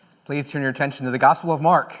Please turn your attention to the Gospel of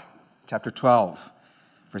Mark, chapter 12,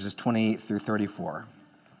 verses 28 through 34.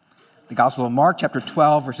 The Gospel of Mark, chapter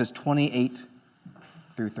 12, verses 28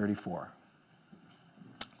 through 34.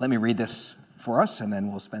 Let me read this for us, and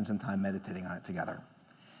then we'll spend some time meditating on it together.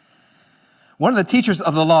 One of the teachers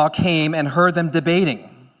of the law came and heard them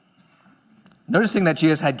debating. Noticing that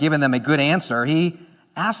Jesus had given them a good answer, he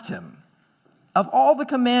asked him, "Of all the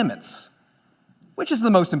commandments, which is the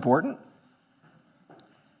most important?"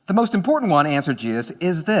 "The most important one," answered Jesus,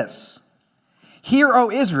 "is this. Hear,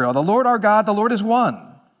 O Israel, the Lord our God, the Lord is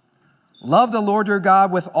one. Love the Lord your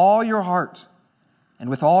God with all your heart, and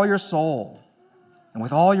with all your soul, and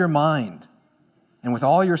with all your mind, and with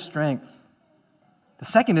all your strength. The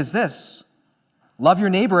second is this. Love your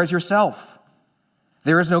neighbor as yourself.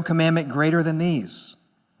 There is no commandment greater than these."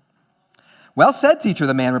 "Well said, teacher,"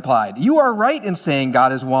 the man replied. "You are right in saying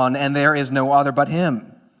God is one, and there is no other but him.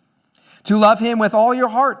 To love him with all your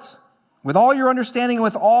heart, with all your understanding, and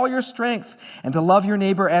with all your strength, and to love your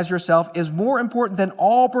neighbor as yourself is more important than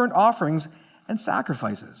all burnt offerings and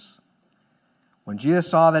sacrifices." When Jesus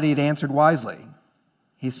saw that he had answered wisely,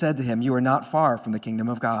 he said to him, "You are not far from the kingdom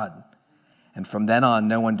of God." And from then on,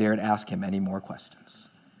 no one dared ask him any more questions.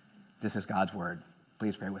 This is God's word.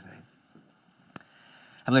 Please pray with me.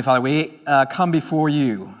 Heavenly Father, we come before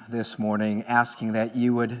you this morning asking that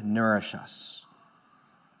you would nourish us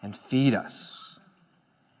and feed us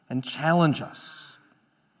and challenge us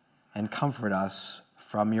and comfort us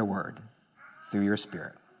from your word through your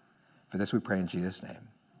Spirit. For this we pray in Jesus' name.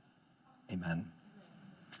 Amen.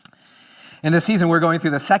 In this season, we're going through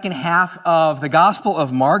the second half of the Gospel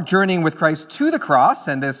of Mark, journeying with Christ to the cross,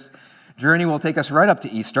 and this journey will take us right up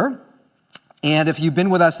to Easter. And if you've been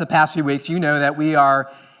with us the past few weeks, you know that we are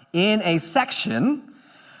in a section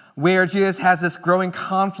where Jesus has this growing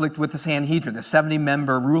conflict with the Sanhedrin, the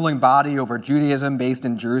 70-member ruling body over Judaism based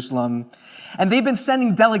in Jerusalem. And they've been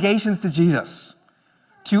sending delegations to Jesus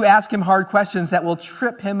to ask him hard questions that will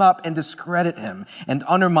trip him up and discredit him and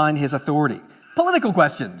undermine his authority. Political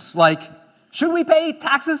questions like, should we pay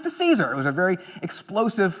taxes to Caesar? It was a very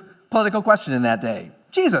explosive political question in that day.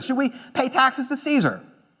 Jesus, should we pay taxes to Caesar?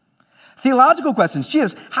 Theological questions.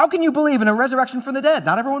 Jesus, how can you believe in a resurrection from the dead?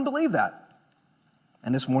 Not everyone believed that.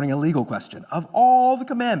 And this morning, a legal question. Of all the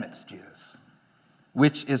commandments, Jesus,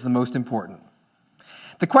 which is the most important?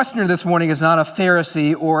 The questioner this morning is not a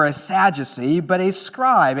Pharisee or a Sadducee, but a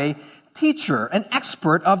scribe, a teacher, an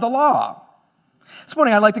expert of the law. This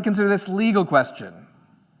morning, I'd like to consider this legal question.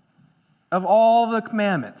 Of all the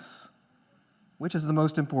commandments, which is the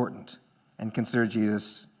most important? And consider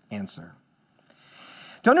Jesus' answer.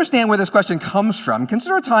 To understand where this question comes from,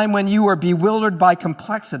 consider a time when you were bewildered by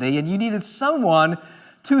complexity and you needed someone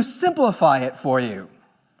to simplify it for you.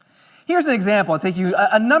 Here's an example. I'll take you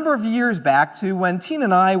a number of years back to when Tina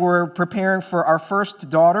and I were preparing for our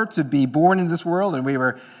first daughter to be born into this world, and we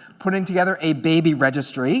were putting together a baby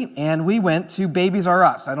registry, and we went to Babies R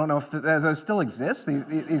Us. I don't know if those still exist.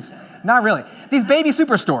 Not really. These baby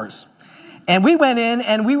superstores. And we went in,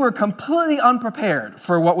 and we were completely unprepared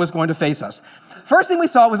for what was going to face us. First thing we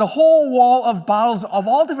saw was a whole wall of bottles of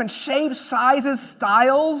all different shapes, sizes,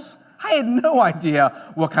 styles. I had no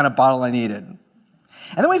idea what kind of bottle I needed. And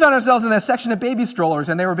then we found ourselves in this section of baby strollers,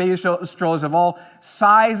 and there were baby strollers of all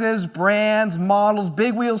sizes, brands, models,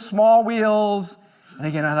 big wheels, small wheels. And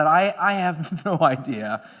again, I thought, I have no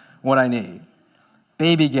idea what I need.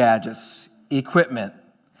 Baby gadgets, equipment.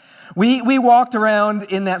 We walked around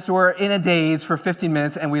in that store in a daze for 15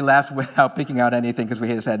 minutes, and we left without picking out anything because we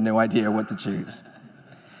just had no idea what to choose.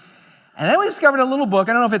 And then we discovered a little book.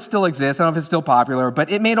 I don't know if it still exists. I don't know if it's still popular, but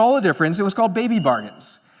it made all the difference. It was called Baby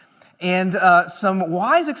Bargains. And some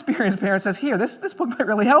wise, experienced parent says, here, this book might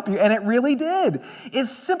really help you. And it really did. It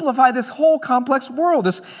simplified this whole complex world.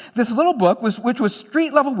 This little book, which was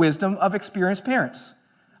street-level wisdom of experienced parents,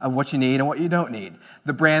 of what you need and what you don't need.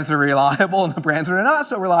 The brands that are reliable and the brands that are not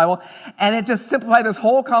so reliable. And it just simplified this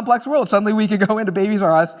whole complex world. Suddenly we could go into Babies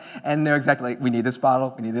R Us and know exactly, we need this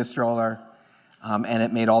bottle, we need this stroller. And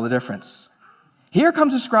it made all the difference. Here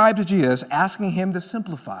comes a scribe to Jesus asking him to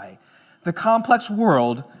simplify the complex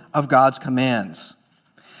world of God's commands.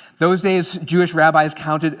 Those days, Jewish rabbis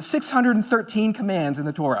counted 613 commands in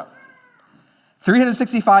the Torah.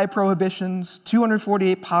 365 prohibitions,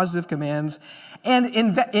 248 positive commands. And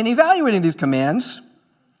in evaluating these commands,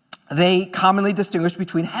 they commonly distinguished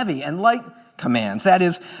between heavy and light commands. That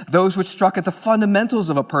is, those which struck at the fundamentals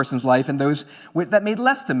of a person's life and those that made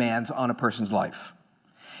less demands on a person's life.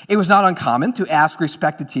 It was not uncommon to ask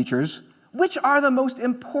respected teachers, which are the most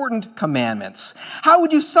important commandments? How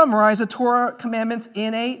would you summarize the Torah commandments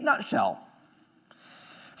in a nutshell?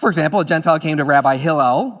 For example, a Gentile came to Rabbi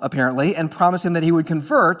Hillel, apparently, and promised him that he would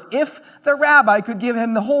convert if the rabbi could give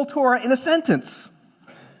him the whole Torah in a sentence.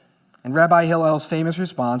 And Rabbi Hillel's famous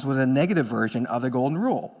response was a negative version of the Golden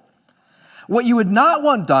Rule. What you would not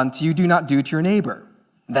want done to you, do not do to your neighbor.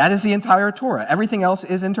 That is the entire Torah. Everything else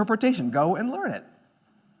is interpretation. Go and learn it.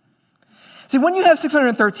 See, when you have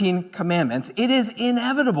 613 commandments, it is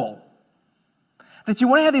inevitable that you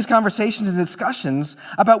want to have these conversations and discussions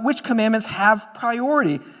about which commandments have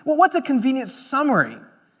priority. Well, what's a convenient summary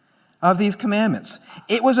of these commandments?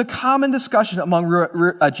 It was a common discussion among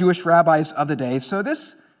Jewish rabbis of the day, so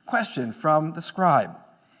this question from the scribe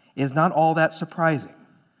is not all that surprising,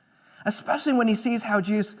 especially when he sees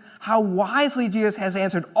how wisely Jesus has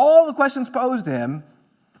answered all the questions posed to him.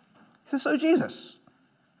 He says, so Jesus,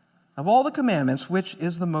 of all the commandments, which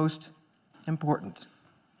is the most important?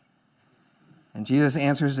 And Jesus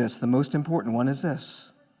answers this. The most important one is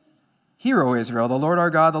this. Hear, O Israel, the Lord our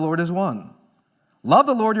God, the Lord is one. Love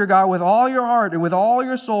the Lord your God with all your heart and with all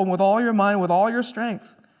your soul and with all your mind, with all your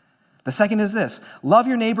strength. The second is this. Love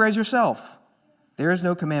your neighbor as yourself. There is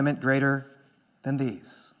no commandment greater than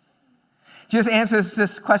these. Jesus answers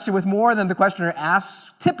this question with more than the questioner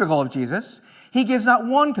asks, typical of Jesus. He gives not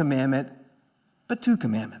one commandment, but two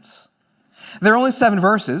commandments. There are only 7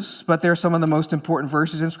 verses, but they're some of the most important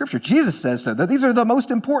verses in Scripture. Jesus says so, that these are the most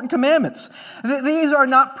important commandments. These are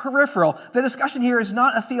not peripheral. The discussion here is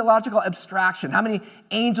not a theological abstraction. How many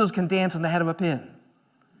angels can dance on the head of a pin?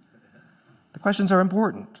 The questions are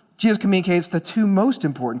important. Jesus communicates the 2 most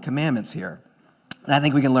important commandments here. And I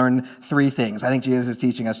think we can learn 3 things. I think Jesus is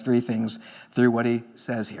teaching us 3 things through what he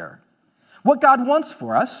says here. What God wants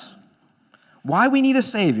for us, why we need a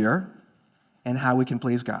Savior, and how we can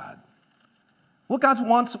please God. What God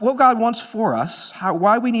wants for us,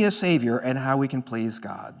 why we need a Savior, and how we can please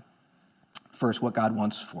God. First, what God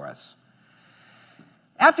wants for us.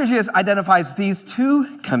 After Jesus identifies these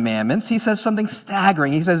 2 commandments, he says something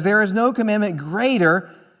staggering. He says, there is no commandment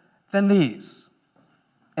greater than these.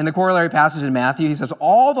 In the corollary passage in Matthew, he says,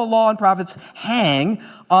 all the law and prophets hang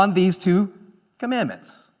on these 2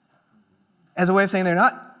 commandments. As a way of saying they're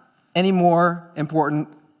not any more important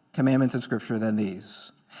commandments in Scripture than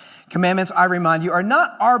these. Commandments, I remind you, are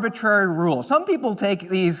not arbitrary rules. Some people take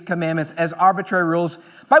these commandments as arbitrary rules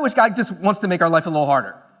by which God just wants to make our life a little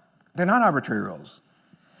harder. They're not arbitrary rules.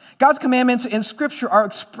 God's commandments in Scripture are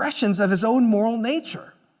expressions of his own moral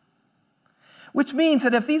nature, which means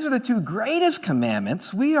that if these are the 2 greatest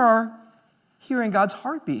commandments, we are hearing God's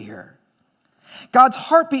heartbeat here. God's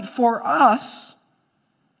heartbeat for us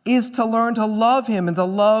is to learn to love him and to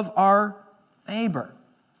love our neighbor.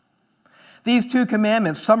 These 2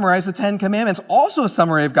 commandments summarize the 10 commandments, also a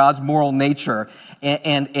summary of God's moral nature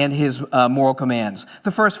and his moral commands. The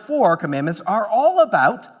first 4 commandments are all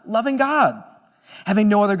about loving God, having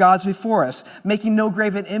no other gods before us, making no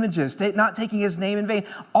graven images, not taking his name in vain.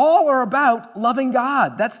 All are about loving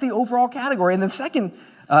God. That's the overall category. And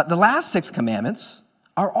the last 6 commandments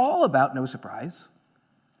are all about, no surprise,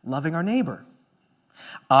 loving our neighbor,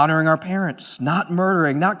 honoring our parents, not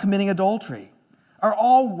murdering, not committing adultery, are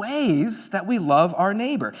all ways that we love our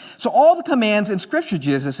neighbor. So all the commands in Scripture,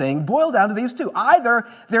 Jesus is saying, boil down to these 2. Either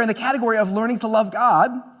they're in the category of learning to love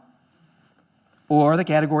God, or the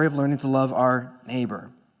category of learning to love our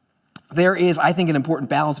neighbor. There is, I think, an important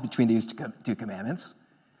balance between these 2 commandments.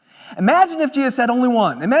 Imagine if Jesus said only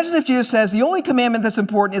one. Imagine if Jesus says the only commandment that's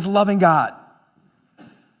important is loving God.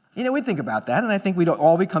 We think about that, and I think we'd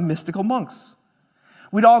all become mystical monks.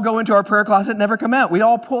 We'd all go into our prayer closet and never come out. We'd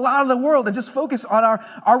all pull out of the world and just focus on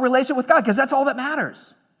our relationship with God, because that's all that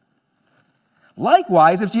matters.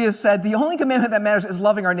 Likewise, if Jesus said the only commandment that matters is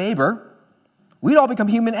loving our neighbor, we'd all become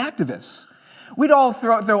human activists. We'd all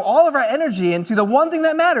throw all of our energy into the one thing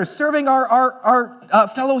that matters, serving our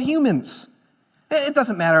fellow humans. It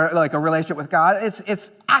doesn't matter like a relationship with God.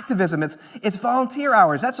 It's activism. It's volunteer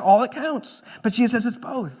hours. That's all that counts. But Jesus says it's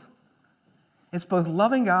both. It's both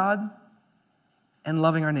loving God and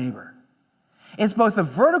loving our neighbor. It's both the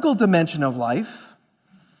vertical dimension of life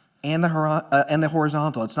and the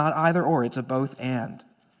horizontal. It's not either or, it's a both and.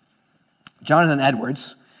 Jonathan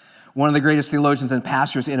Edwards, one of the greatest theologians and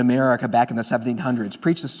pastors in America back in the 1700s,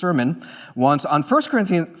 preached a sermon once on 1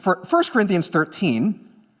 Corinthians 13,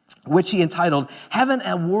 which he entitled, Heaven,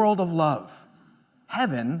 a World of Love.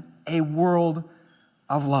 Heaven, a World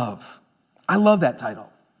of Love. I love that title.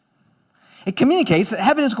 It communicates that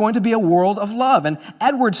heaven is going to be a world of love. And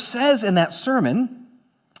Edwards says in that sermon,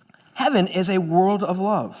 heaven is a world of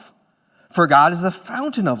love. For God is the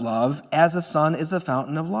fountain of love, as the sun is the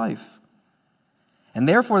fountain of life. And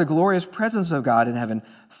therefore the glorious presence of God in heaven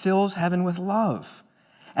fills heaven with love.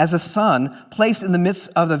 as the sun, placed in the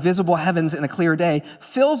midst of the visible heavens in a clear day,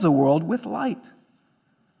 fills the world with light.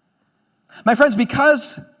 My friends,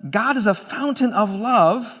 because God is a fountain of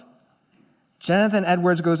love, Jonathan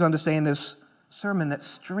Edwards goes on to say in this sermon that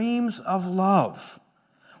streams of love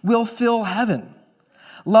will fill heaven.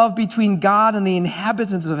 Love between God and the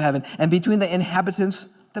inhabitants of heaven, and between the inhabitants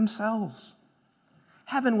themselves.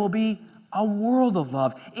 Heaven will be a world of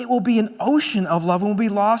love. It will be an ocean of love, and we'll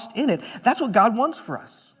be lost in it. That's what God wants for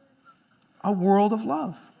us, a world of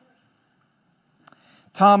love.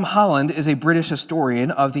 Tom Holland is a British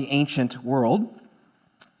historian of the ancient world.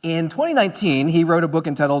 In 2019, he wrote a book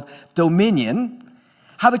entitled Dominion: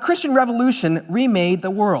 How the Christian Revolution Remade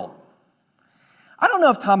the World. I don't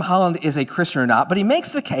know if Tom Holland is a Christian or not, but he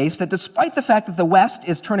makes the case that despite the fact that the West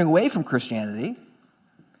is turning away from Christianity,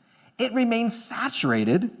 it remains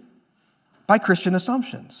saturated by Christian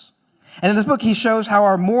assumptions. And in this book, he shows how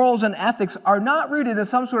our morals and ethics are not rooted in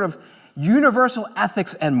some sort of universal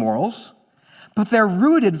ethics and morals, but they're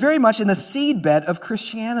rooted very much in the seedbed of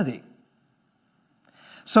Christianity.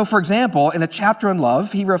 So, for example, in a chapter on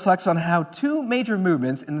love, he reflects on how two major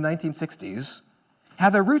movements in the 1960s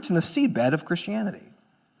have their roots in the seedbed of Christianity: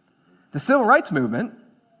 the Civil Rights Movement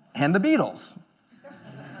and the Beatles.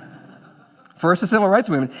 First, the Civil Rights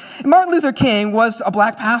Movement. Martin Luther King was a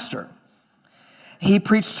black pastor. He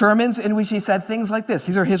preached sermons in which he said things like this.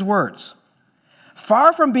 These are his words.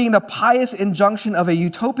 Far from being the pious injunction of a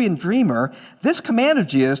utopian dreamer, this command of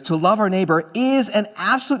Jesus to love our neighbor is an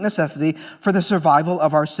absolute necessity for the survival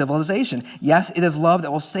of our civilization. Yes, it is love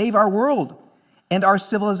that will save our world and our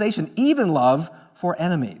civilization, even love for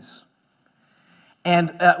enemies.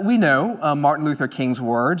 And we know Martin Luther King's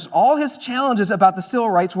words. All his challenges about the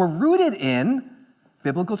civil rights were rooted in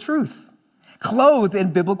biblical truth, clothed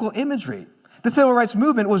in biblical imagery. The civil rights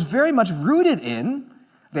movement was very much rooted in,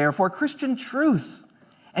 therefore, Christian truth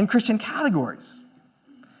and Christian categories.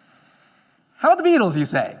 How about the Beatles, you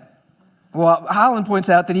say? Well, Holland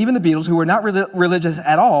points out that even the Beatles, who were not religious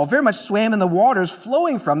at all, very much swam in the waters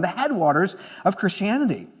flowing from the headwaters of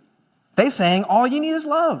Christianity. They sang, "All you need is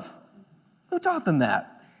love." Who taught them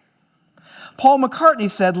that? Paul McCartney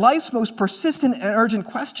said, life's most persistent and urgent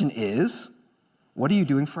question is, what are you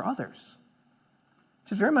doing for others?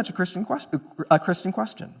 Which is very much a Christian question.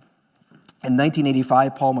 In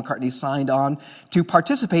 1985, Paul McCartney signed on to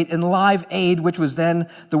participate in Live Aid, which was then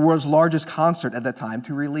the world's largest concert at that time,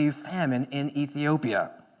 to relieve famine in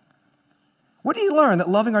Ethiopia. What did he learn? That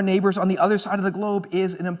loving our neighbors on the other side of the globe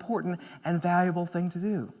is an important and valuable thing to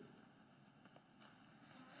do.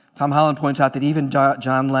 Tom Holland points out that even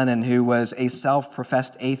John Lennon, who was a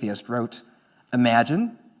self-professed atheist, wrote,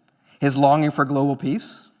 "Imagine his longing for global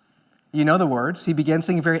peace." You know the words. He began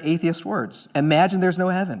singing very atheist words. Imagine there's no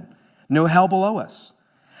heaven, no hell below us.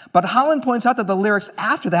 But Holland points out that the lyrics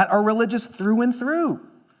after that are religious through and through,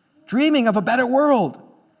 dreaming of a better world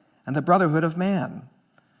and the brotherhood of man.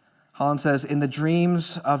 Holland says, in the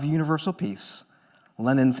dreams of universal peace,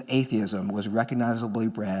 Lennon's atheism was recognizably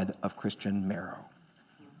bred of Christian marrow.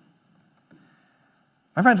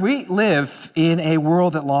 My friends, we live in a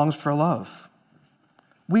world that longs for love.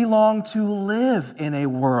 We long to live in a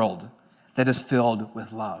world that is filled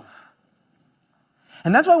with love.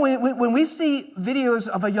 And that's why when we see videos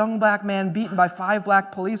of a young black man beaten by 5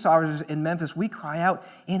 black police officers in Memphis, we cry out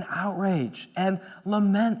in outrage and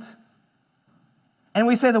lament. And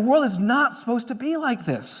we say the world is not supposed to be like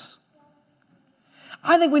this.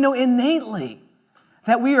 I think we know innately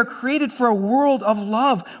that we are created for a world of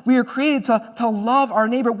love. We are created to love our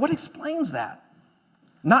neighbor. What explains that?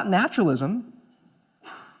 Not naturalism.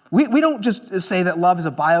 We don't just say that love is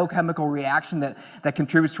a biochemical reaction that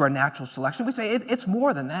contributes to our natural selection. We say it's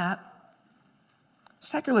more than that.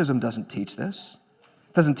 Secularism doesn't teach this.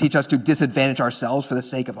 It doesn't teach us to disadvantage ourselves for the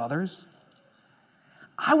sake of others.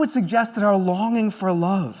 I would suggest that our longing for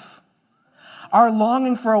love, our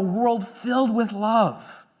longing for a world filled with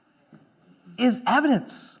love, is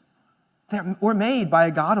evidence that we're made by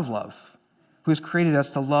a God of love who has created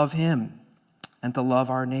us to love him and to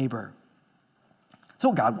love our neighbor. That's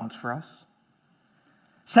what God wants for us.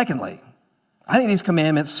 Secondly, I think these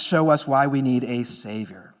commandments show us why we need a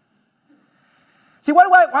Savior. See,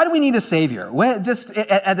 why do we need a Savior? Just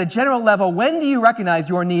at the general level, when do you recognize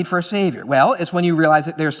your need for a Savior? Well, it's when you realize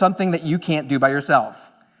that there's something that you can't do by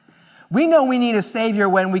yourself. We know we need a Savior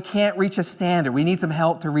when we can't reach a standard. We need some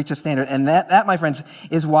help to reach a standard. And that, my friends,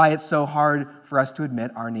 is why it's so hard for us to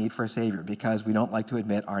admit our need for a Savior, because we don't like to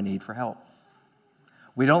admit our need for help.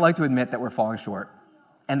 We don't like to admit that we're falling short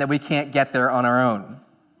and that we can't get there on our own.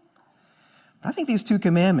 But I think these 2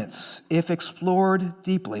 commandments, if explored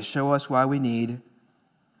deeply, show us why we need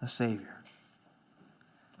a Savior.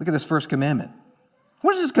 Look at this first commandment.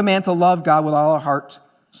 What does this command to love God with all our heart,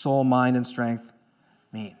 soul, mind, and strength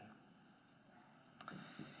mean?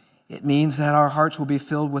 It means that our hearts will be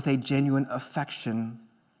filled with a genuine affection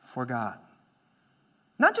for God.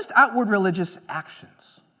 Not just outward religious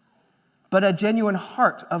actions, but a genuine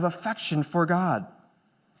heart of affection for God.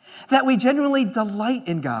 That we genuinely delight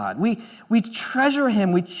in God. We treasure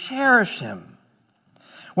him, we cherish him.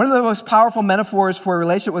 One of the most powerful metaphors for a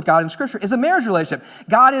relationship with God in Scripture is a marriage relationship.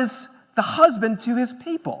 God is the husband to his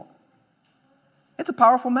people. It's a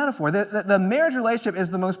powerful metaphor. The marriage relationship is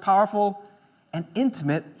the most powerful and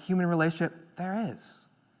intimate human relationship there is.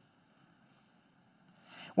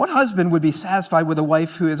 What husband would be satisfied with a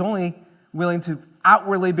wife who is only willing to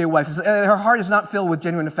outwardly be a wife? Her heart is not filled with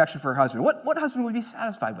genuine affection for her husband. What husband would be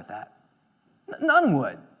satisfied with that? None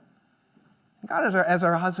would. God, as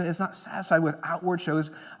our husband, is not satisfied with outward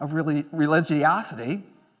shows of religiosity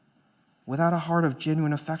without a heart of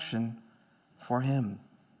genuine affection for him.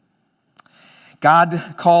 God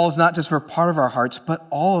calls not just for part of our hearts, but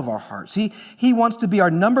all of our hearts. He wants to be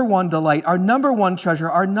our number one delight, our number one treasure,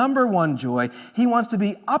 our number one joy. He wants to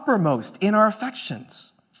be uppermost in our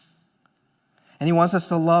affections. And he wants us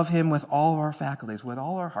to love him with all of our faculties, with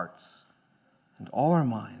all our hearts, and all our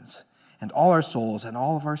minds, and all our souls, and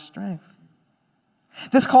all of our strength.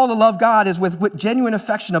 This call to love God is with genuine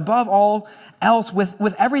affection above all else,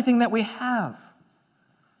 with everything that we have.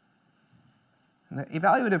 And the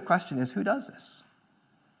evaluative question is, who does this?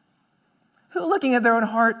 Who, looking at their own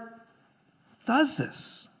heart, does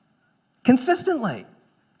this consistently?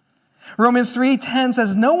 Romans 3:10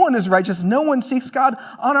 says, no one is righteous, no one seeks God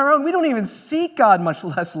on our own. We don't even seek God, much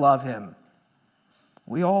less love him.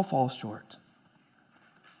 We all fall short.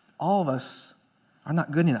 All of us are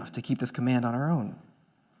not good enough to keep this command on our own.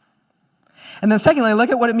 And then secondly,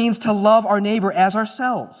 look at what it means to love our neighbor as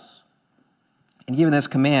ourselves. And given this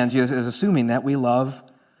command, Jesus is assuming that we love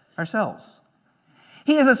ourselves.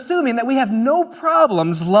 He is assuming that we have no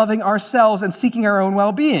problems loving ourselves and seeking our own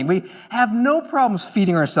well-being. We have no problems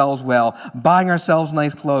feeding ourselves well, buying ourselves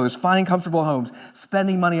nice clothes, finding comfortable homes,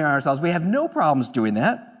 spending money on ourselves. We have no problems doing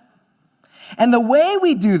that. And the way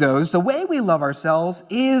we do those, the way we love ourselves,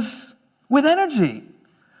 is with energy,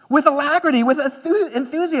 with alacrity, with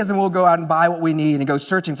enthusiasm. We'll go out and buy what we need and go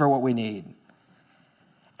searching for what we need.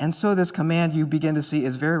 And so this command, you begin to see,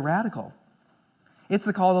 is very radical. It's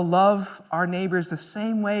the call to love our neighbors the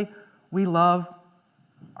same way we love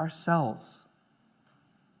ourselves,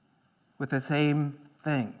 with the same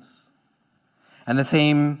things and the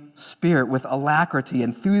same spirit, with alacrity,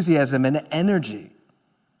 enthusiasm, and energy.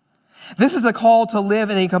 This is a call to live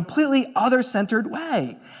in a completely other-centered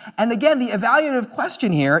way. And again, the evaluative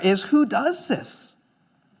question here is, who does this?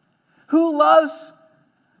 Who loves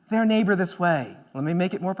their neighbor this way? Let me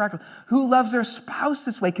make it more practical. Who loves their spouse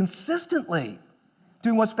this way consistently?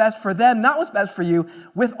 Doing what's best for them, not what's best for you,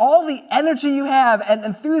 with all the energy you have and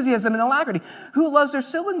enthusiasm and alacrity. Who loves their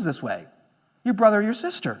siblings this way? Your brother or your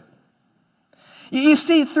sister. You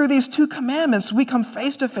see, through these two commandments, we come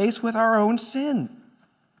face to face with our own sin.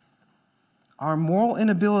 Our moral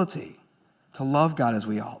inability to love God as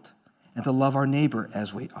we ought and to love our neighbor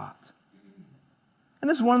as we ought. And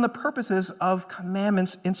this is one of the purposes of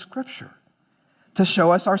commandments in Scripture, to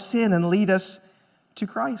show us our sin and lead us to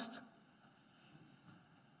Christ.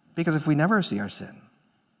 Because if we never see our sin,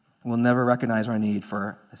 we'll never recognize our need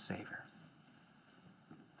for a Savior.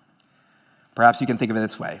 Perhaps you can think of it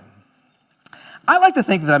this way. I like to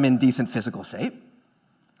think that I'm in decent physical shape.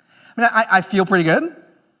 I mean, I feel pretty good.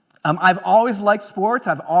 I've always liked sports.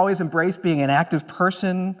 I've always embraced being an active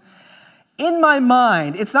person. In my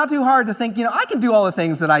mind, it's not too hard to think, I can do all the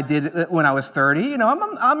things that I did when I was 30.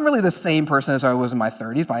 I'm really the same person as I was in my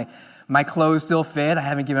 30s. My clothes still fit. I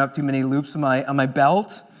haven't given up too many loops on my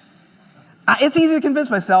belt. It's easy to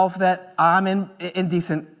convince myself that I'm in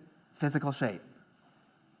decent physical shape.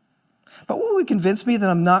 But what would convince me that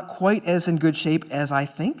I'm not quite as in good shape as I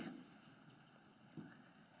think?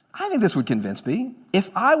 I think this would convince me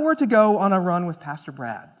if I were to go on a run with Pastor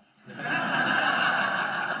Brad.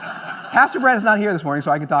 Pastor Brad is not here this morning,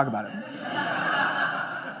 so I can talk about it.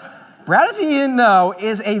 Brad, if you didn't know,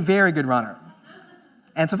 is a very good runner.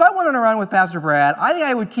 And so if I went on a run with Pastor Brad, I think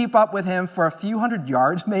I would keep up with him for a few hundred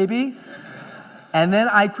yards, maybe. And then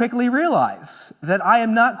I quickly realize that I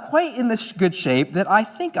am not quite in the good shape that I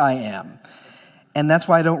think I am. And that's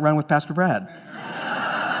why I don't run with Pastor Brad.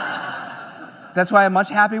 That's why I'm much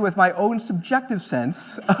happy with my own subjective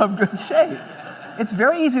sense of good shape. It's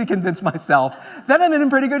very easy to convince myself that I'm in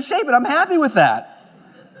pretty good shape, and I'm happy with that.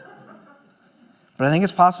 But I think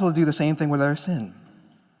it's possible to do the same thing with our sin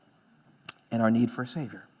and our need for a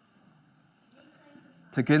Savior.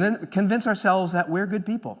 to convince ourselves that we're good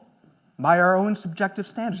people by our own subjective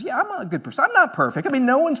standards. Yeah, I'm a good person. I'm not perfect. I mean,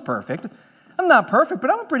 no one's perfect. I'm not perfect,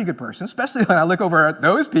 but I'm a pretty good person, especially when I look over at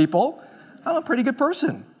those people. I'm a pretty good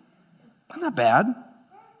person. I'm not bad.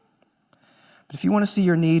 But if you want to see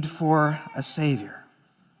your need for a Savior,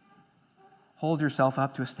 hold yourself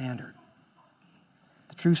up to a standard.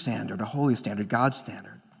 The true standard, a holy standard, God's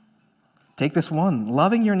standard. Take this one,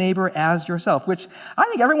 loving your neighbor as yourself, which I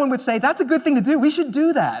think everyone would say that's a good thing to do. We should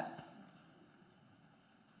do that.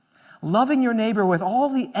 Loving your neighbor with all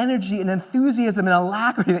the energy and enthusiasm and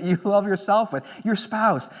alacrity that you love yourself with, your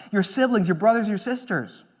spouse, your siblings, your brothers, your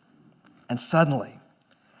sisters. And suddenly,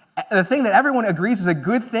 the thing that everyone agrees is a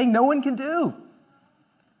good thing, no one can do.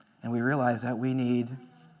 And we realize that we need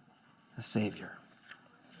a Savior.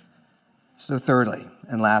 So thirdly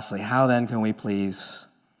and lastly, how then can we please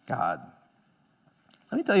God?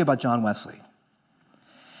 Let me tell you about John Wesley.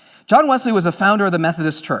 John Wesley was a founder of the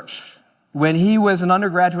Methodist Church. When he was an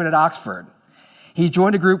undergraduate at Oxford, he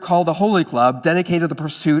joined a group called the Holy Club, dedicated to the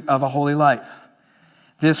pursuit of a holy life.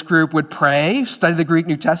 This group would pray, study the Greek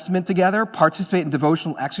New Testament together, participate in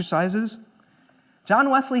devotional exercises. John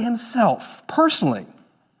Wesley himself, personally,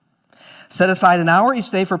 set aside an hour each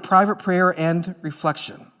day for private prayer and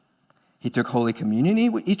reflection. He took Holy Communion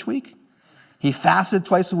each week. He fasted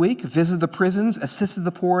twice a week, visited the prisons, assisted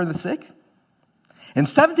the poor and the sick. In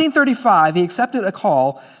 1735, he accepted a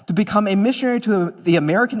call to become a missionary to the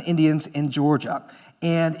American Indians in Georgia,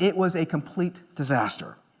 and it was a complete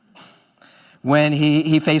disaster. When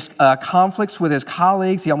he faced conflicts with his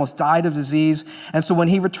colleagues, he almost died of disease, and so when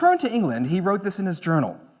he returned to England, he wrote this in his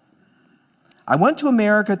journal. I went to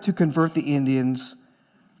America to convert the Indians,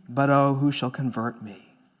 but oh, who shall convert me?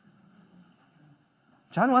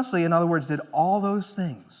 John Wesley, in other words, did all those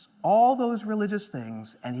things, all those religious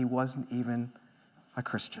things, and he wasn't even a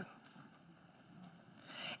Christian.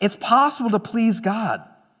 It's possible to please God.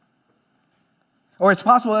 Or it's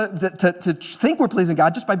possible to think we're pleasing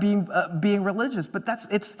God just by being religious, but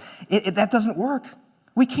that doesn't work.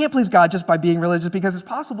 We can't please God just by being religious because it's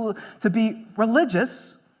possible to be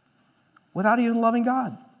religious without even loving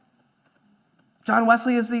God. John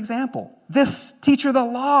Wesley is the example. This teacher of the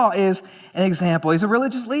law is an example. He's a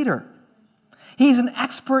religious leader. He's an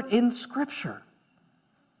expert in Scripture,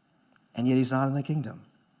 and yet he's not in the kingdom.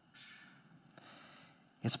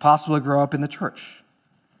 It's possible to grow up in the church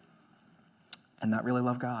and not really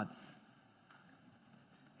love God.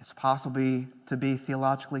 It's possible to be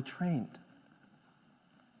theologically trained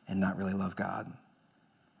and not really love God.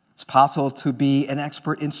 It's possible to be an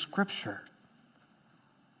expert in Scripture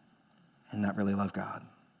and not really love God.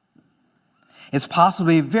 It's possible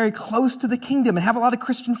to be very close to the kingdom and have a lot of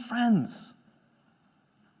Christian friends,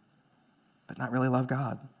 but not really love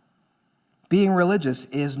God. Being religious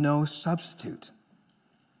is no substitute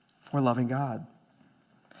for loving God.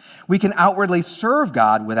 We can outwardly serve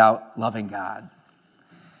God without loving God.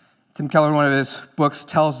 Tim Keller, in one of his books,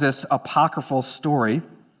 tells this apocryphal story.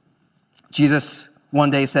 Jesus one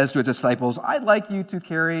day says to his disciples, I'd like you to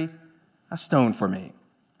carry a stone for me.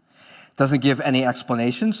 Doesn't give any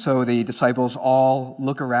explanation, so the disciples all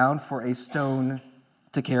look around for a stone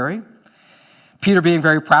to carry. Peter, being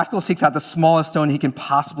very practical, seeks out the smallest stone he can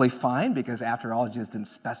possibly find because, after all, Jesus didn't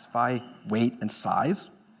specify weight and size.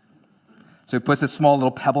 So he puts a small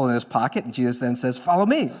little pebble in his pocket, and Jesus then says, follow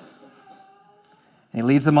me. And he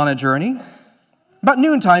leads them on a journey. About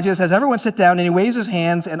noontime, Jesus says, everyone sit down, and he waves his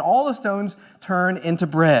hands, and all the stones turn into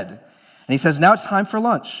bread. And he says, now it's time for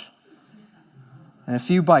lunch. In a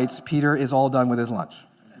few bites, Peter is all done with his lunch.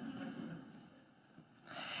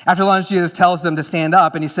 After lunch, Jesus tells them to stand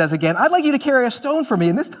up, and he says again, I'd like you to carry a stone for me.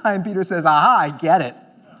 And this time, Peter says, aha, I get it.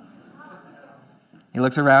 He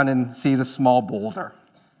looks around and sees a small boulder.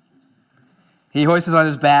 He hoists it on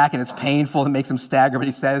his back, and it's painful and makes him stagger, but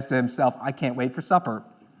he says to himself, I can't wait for supper.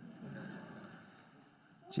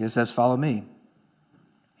 Jesus says, follow me.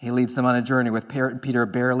 He leads them on a journey with Peter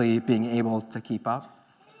barely being able to keep up.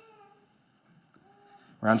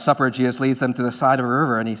 Around supper, Jesus leads them to the side of a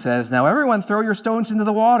river, and he says, now everyone throw your stones into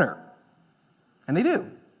the water. And they do.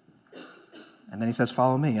 And then he says,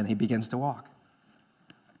 follow me, and he begins to walk.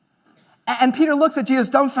 And Peter looks at Jesus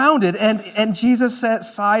dumbfounded, and Jesus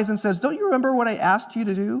sighs and says, don't you remember what I asked you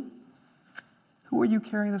to do? Who are you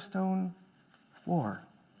carrying the stone for?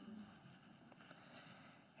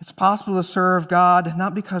 It's possible to serve God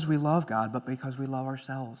not because we love God, but because we love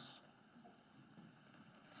ourselves.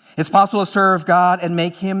 It's possible to serve God and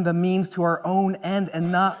make him the means to our own end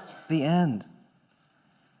and not the end.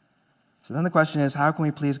 So then the question is, how can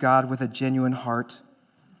we please God with a genuine heart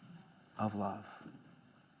of love?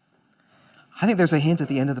 I think there's a hint at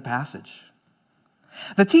the end of the passage.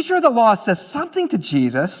 The teacher of the law says something to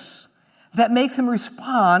Jesus that makes him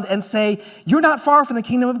respond and say, you're not far from the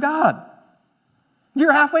kingdom of God.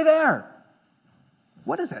 You're halfway there.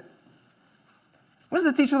 What is it? What does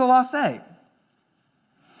the teacher of the law say?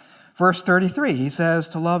 Verse 33, he says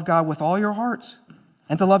to love God with all your heart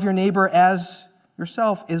and to love your neighbor as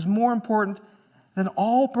yourself is more important than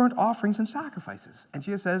all burnt offerings and sacrifices. And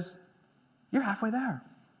Jesus says, you're halfway there.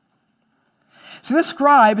 So this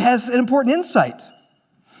scribe has an important insight.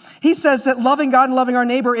 He says that loving God and loving our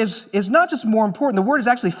neighbor is not just more important. The word is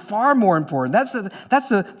actually far more important. That's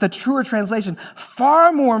the truer translation.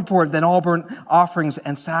 Far more important than all burnt offerings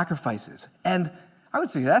and sacrifices. And I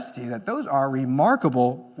would suggest to you that those are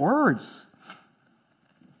remarkable words.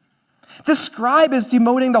 This scribe is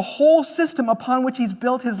demoting the whole system upon which he's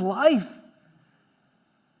built his life.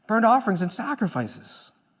 Burnt offerings and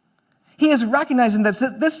sacrifices. He is recognizing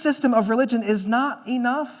that this system of religion is not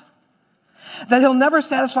enough. That he'll never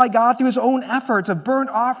satisfy God through his own efforts of burnt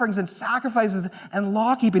offerings and sacrifices and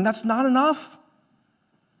law keeping. That's not enough.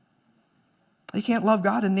 You can't love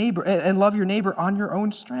God and love your neighbor on your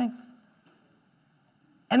own strength.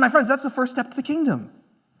 And my friends, that's the first step to the kingdom,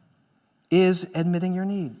 is admitting your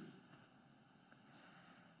need.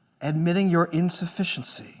 Admitting your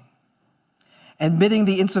insufficiency. Admitting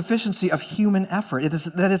the insufficiency of human effort,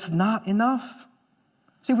 that it's not enough.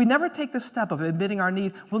 See, if we never take this step of admitting our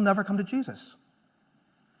need, we'll never come to Jesus.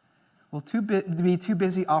 We'll be too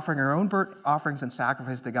busy offering our own burnt offerings and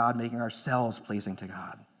sacrifice to God, making ourselves pleasing to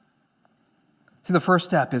God. See, the first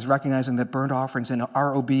step is recognizing that burnt offerings and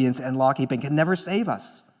our obedience and law-keeping can never save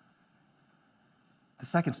us. The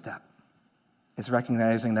second step is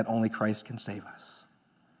recognizing that only Christ can save us.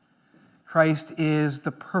 Christ is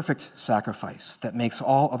the perfect sacrifice that makes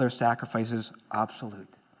all other sacrifices obsolete.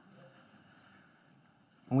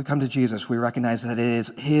 When we come to Jesus, we recognize that it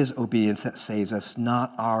is his obedience that saves us,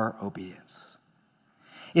 not our obedience.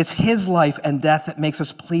 It's his life and death that makes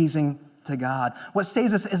us pleasing to God. What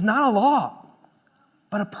saves us is not a law,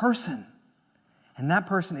 but a person. And that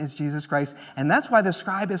person is Jesus Christ. And that's why the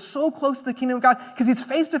scribe is so close to the kingdom of God, because he's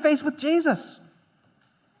face to face with Jesus,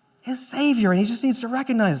 his Savior, and he just needs to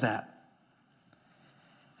recognize that.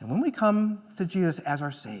 And when we come to Jesus as our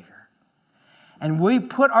Savior, and we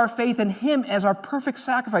put our faith in him as our perfect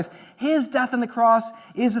sacrifice, his death on the cross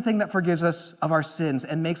is the thing that forgives us of our sins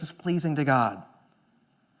and makes us pleasing to God,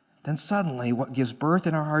 then suddenly what gives birth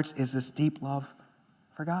in our hearts is this deep love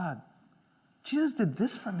for God. Jesus did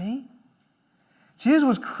this for me. Jesus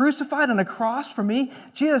was crucified on a cross for me.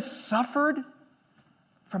 Jesus suffered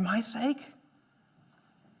for my sake.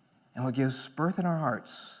 And what gives birth in our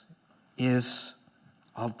hearts is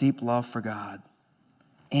a deep love for God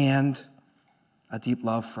and a deep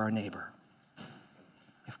love for our neighbor.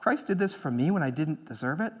 If Christ did this for me when I didn't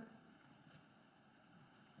deserve it,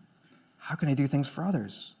 how can I do things for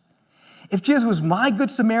others? If Jesus was my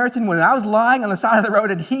good Samaritan when I was lying on the side of the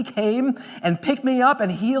road and he came and picked me up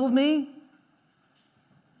and healed me,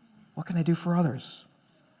 what can I do for others?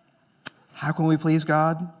 How can we please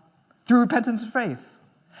God? Through repentance and faith.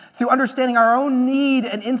 Through understanding our own need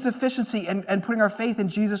and insufficiency and putting our faith in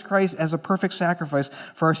Jesus Christ as a perfect sacrifice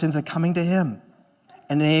for our sins and coming to him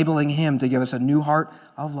and enabling him to give us a new heart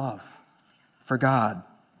of love for God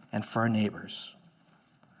and for our neighbors.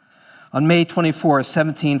 On May 24,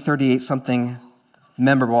 1738, something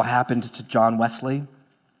memorable happened to John Wesley.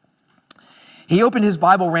 He opened his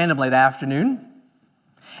Bible randomly that afternoon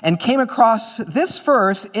and came across this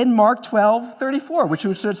verse in Mark 12:34, which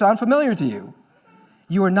should sound familiar to you.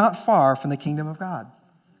 You are not far from the kingdom of God.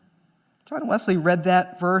 John Wesley read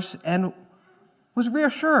that verse and was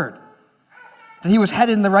reassured that he was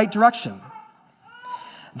headed in the right direction.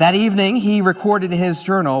 That evening, he recorded in his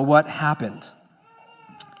journal what happened.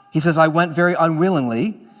 He says, I went very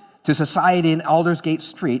unwillingly to society in Aldersgate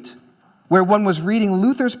Street, where one was reading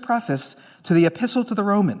Luther's preface to the Epistle to the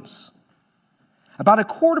Romans. About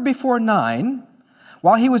 9:15,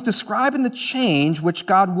 while he was describing the change which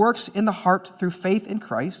God works in the heart through faith in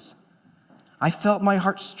Christ, I felt my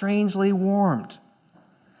heart strangely warmed.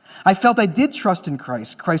 I felt I did trust in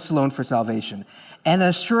Christ, Christ alone for salvation, and an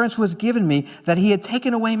assurance was given me that he had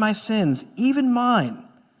taken away my sins, even mine,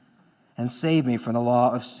 and saved me from the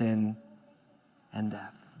law of sin and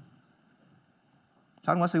death.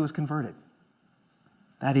 John Wesley was converted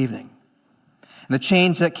that evening. And the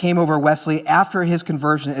change that came over Wesley after his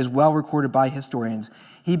conversion is well recorded by historians.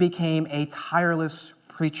 He became a tireless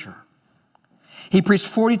preacher. He preached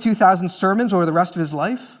 42,000 sermons over the rest of his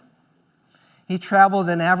life. He traveled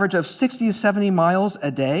an average of 60 to 70 miles a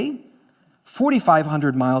day,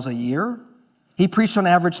 4,500 miles a year. He preached on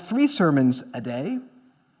average 3 sermons a day.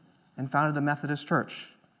 and founded the Methodist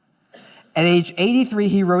Church. At age 83,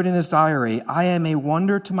 he wrote in his diary, "I am a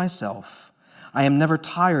wonder to myself. I am never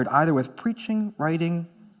tired either with preaching, writing,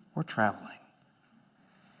 or traveling."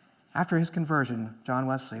 After his conversion, John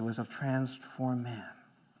Wesley was a transformed man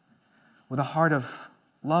with a heart of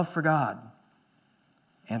love for God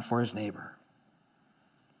and for his neighbor.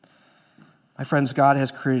 My friends, God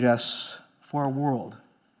has created us for a world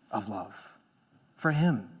of love, for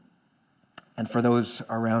him and for those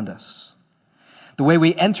around us. The way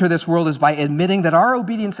we enter this world is by admitting that our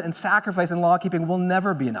obedience and sacrifice and law-keeping will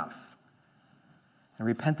never be enough, and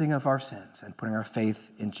repenting of our sins and putting our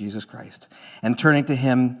faith in Jesus Christ and turning to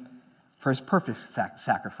him for his perfect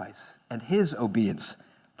sacrifice and his obedience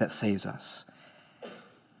that saves us.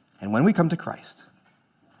 And when we come to Christ,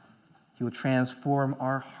 he will transform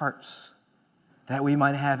our hearts that we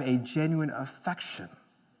might have a genuine affection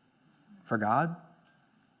for God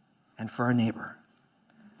and for our neighbor,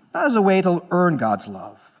 not as a way to earn God's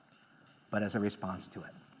love, but as a response to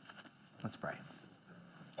it. Let's pray.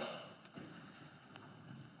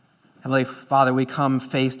 Heavenly Father, we come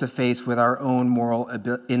face to face with our own moral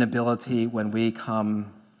inability when we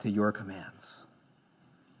come to your commands.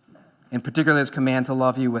 In particular, this command to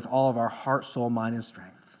love you with all of our heart, soul, mind, and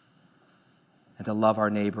strength, and to love our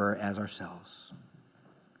neighbor as ourselves.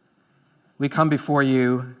 We come before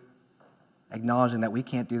you acknowledging that we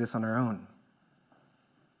can't do this on our own.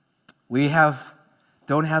 We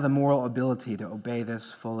don't have the moral ability to obey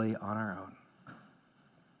this fully on our own.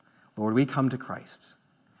 Lord, we come to Christ.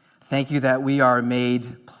 Thank you that we are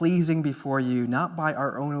made pleasing before you, not by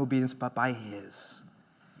our own obedience, but by his.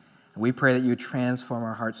 And we pray that you transform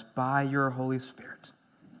our hearts by your Holy Spirit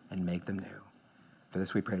and make them new. For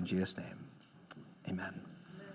this we pray in Jesus' name. Amen.